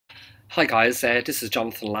Hi guys, this is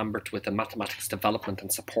Jonathan Lambert with the Mathematics Development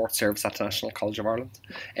and Support Service at the National College of Ireland.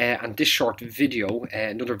 And this short video,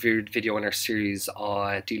 another video in our series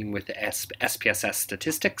dealing with the SPSS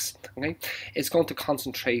statistics, okay, is going to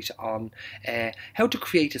concentrate on how to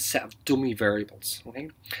create a set of dummy variables. Okay,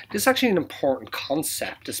 this is actually an important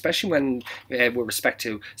concept, especially when with respect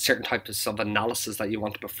to certain types of analysis that you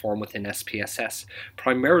want to perform within SPSS,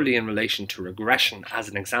 primarily in relation to regression, as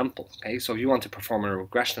an example. Okay, so if you want to perform a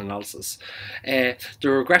regression analysis, the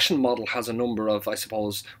regression model has a number of,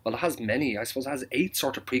 it has many, it has 8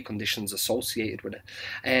 sort of preconditions associated with it.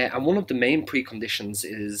 And one of the main preconditions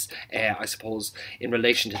is, in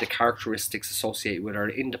relation to the characteristics associated with our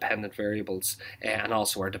independent variables and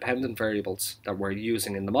also our dependent variables that we're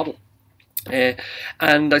using in the model.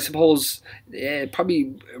 And I suppose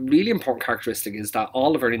probably a really important characteristic is that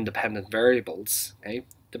all of our independent variables, okay,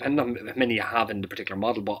 depending on how many you have in the particular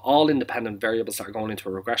model, but all independent variables that are going into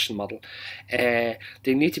a regression model, they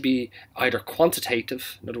need to be either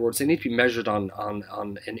quantitative, in other words, they need to be measured on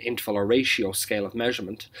an interval or ratio scale of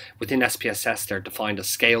measurement. Within SPSS, they're defined as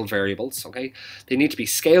scale variables, okay? They need to be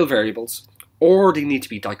scale variables, or they need to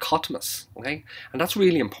be dichotomous, okay? And that's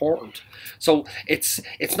really important. So it's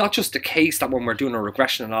not just the case that when we're doing a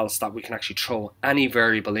regression analysis that we can actually throw any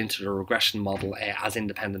variable into the regression model as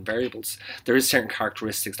independent variables. There is certain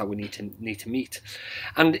characteristics that we need to meet.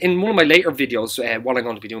 And in one of my later videos, what I'm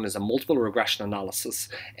going to be doing is a multiple regression analysis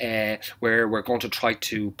where we're going to try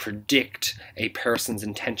to predict a person's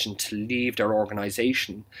intention to leave their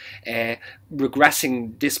organization,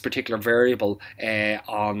 regressing this particular variable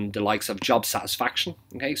on the likes of job satisfaction.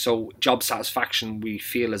 Okay, so job satisfaction we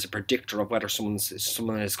feel is a predictor of whether someone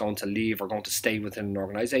is going to leave or going to stay within an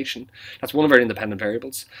organization. That's one of our independent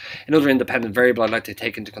variables. Another independent variable I'd like to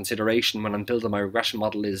take into consideration when I'm building my regression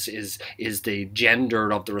model is the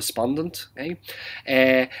gender of the respondent. Okay,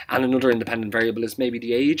 and another independent variable is maybe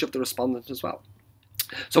the age of the respondent as well.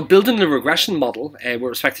 So building the regression model with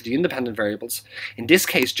respect to the independent variables, in this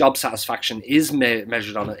case job satisfaction is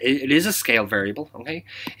measured on it is a scale variable, okay?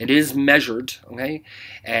 It is measured, okay?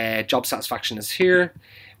 Job satisfaction is here.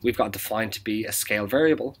 We've got defined to be a scale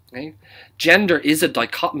variable, okay? Gender is a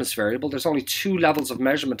dichotomous variable. There's only 2 levels of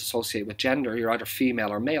measurement associated with gender. You're either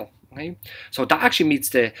female or male. Okay, so that actually meets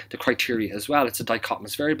the criteria as well. It's a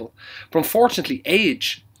dichotomous variable. But unfortunately,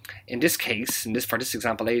 age, in this case, for this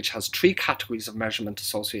example, age has 3 categories of measurement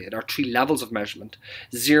associated, or 3 levels of measurement.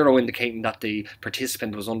 0 indicating that the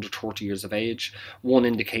participant was under 30 years of age, 1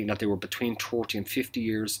 indicating that they were between 30 and 50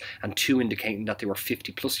 years, and 2 indicating that they were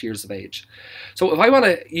 50 plus years of age. So if I want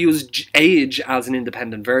to use age as an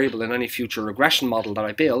independent variable in any future regression model that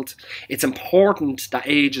I build, it's important that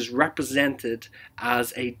age is represented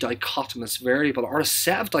as a dichotomous variable, or a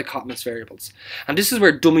set of dichotomous variables. And this is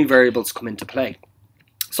where dummy variables come into play.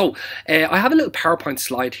 So I have a little PowerPoint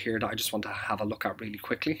slide here that I just want to have a look at really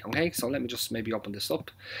quickly. Okay, so let me just maybe open this up.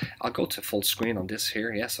 I'll go to full screen on this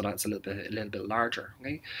here. Yeah, so that's a little bit larger.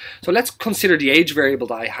 Okay, so let's consider the age variable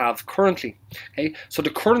that I have currently. Okay, so the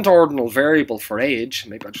current ordinal variable for age,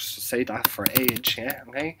 maybe I'll just say that for age. Yeah,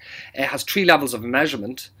 okay, it has 3 levels of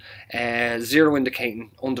measurement. 0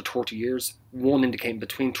 indicating under 30 years, 1 indicating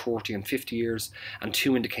between 30 and 50 years, and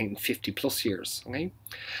 2 indicating 50 plus years. Okay.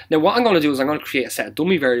 Now what I'm going to do is I'm going to create a set of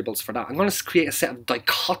dummy variables for that. I'm going to create a set of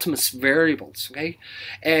dichotomous variables. Okay.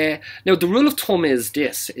 Now the rule of thumb is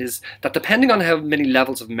that depending on how many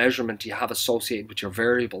levels of measurement you have associated with your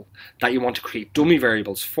variable that you want to create dummy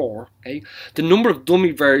variables for, okay, the number of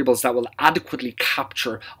dummy variables that will adequately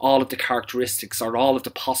capture all of the characteristics or all of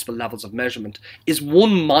the possible levels of measurement is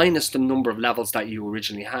 1 minus the number of levels that you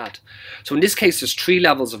originally had. So in this case, there's 3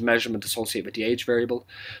 levels of measurement associated with the age variable.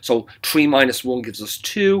 So 3 minus 1 gives us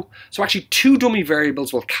 2. So actually 2 dummy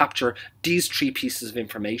variables will capture these 3 pieces of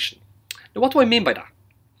information. Now what do I mean by that?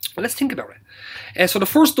 Well, let's think about it. So the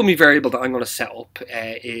first dummy variable that I'm going to set up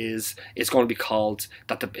is going to be called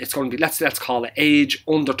let's call it age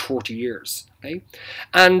under 30 years. Okay,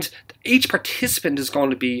 and each participant is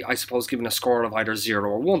going to be, I suppose, given a score of either 0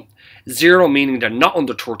 or 1. 0 meaning they're not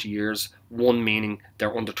under 30 years, 1 meaning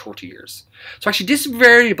they're under 30 years. So actually this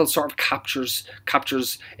variable sort of captures,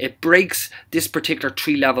 it breaks this particular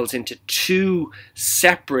 3 levels into 2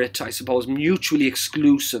 separate, I suppose, mutually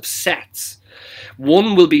exclusive sets.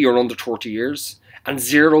 1 will be you're under 30 years, and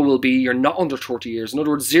 0 will be you're not under 30 years. In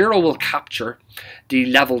other words, 0 will capture the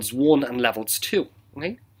levels 1 and levels 2.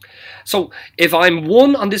 Okay? So if I'm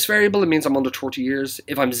 1 on this variable, it means I'm under 30 years.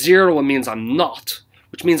 If I'm 0, it means I'm not,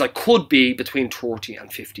 which means I could be between 30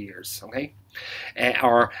 and 50 years. Okay?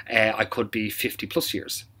 Or I could be 50 plus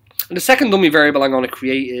years. And the second dummy variable I'm going to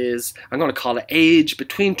create is, I'm going to call it age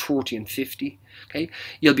between 30 and 50. Okay,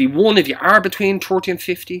 you'll be 1 if you are between 30 and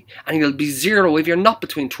 50, and you'll be 0 if you're not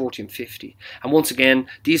between 30 and 50. And once again,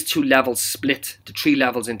 these two levels split the 3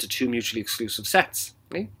 levels into 2 mutually exclusive sets.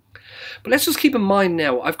 Okay? But let's just keep in mind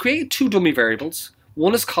now, I've created 2 dummy variables.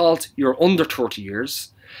 One is called you're under 30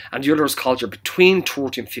 years, and the other is called you're between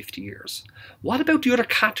 30 and 50 years. What about the other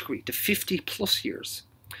category, the 50 plus years?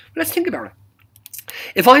 Well, let's think about it.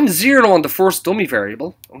 If I'm 0 on the first dummy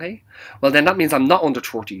variable, okay, well then that means I'm not under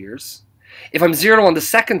 30 years. If I'm 0 on the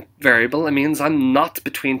second variable, it means I'm not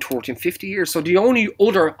between 30 and 50 years. So the only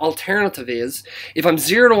other alternative is, if I'm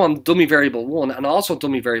 0 on dummy variable 1 and also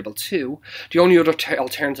dummy variable 2, the only other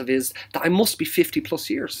alternative is that I must be 50 plus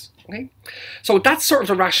years. Okay? So that's sort of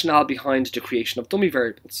the rationale behind the creation of dummy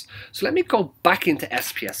variables. So let me go back into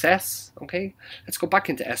SPSS. Okay? Let's go back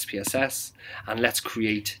into SPSS and let's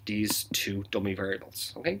create these 2 dummy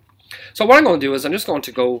variables. Okay? So what I'm going to do is I'm just going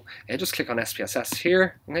to go, just click on SPSS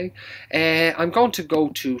here, okay? I'm going to go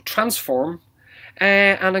to transform,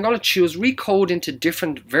 and I'm going to choose recode into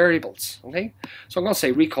different variables, okay? So I'm going to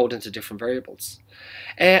say recode into different variables.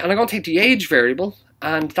 And I'm going to take the age variable,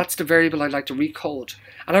 and that's the variable I'd like to recode.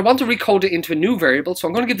 And I want to recode it into a new variable, so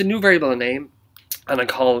I'm going to give the new variable a name, and I'm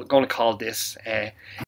going to call this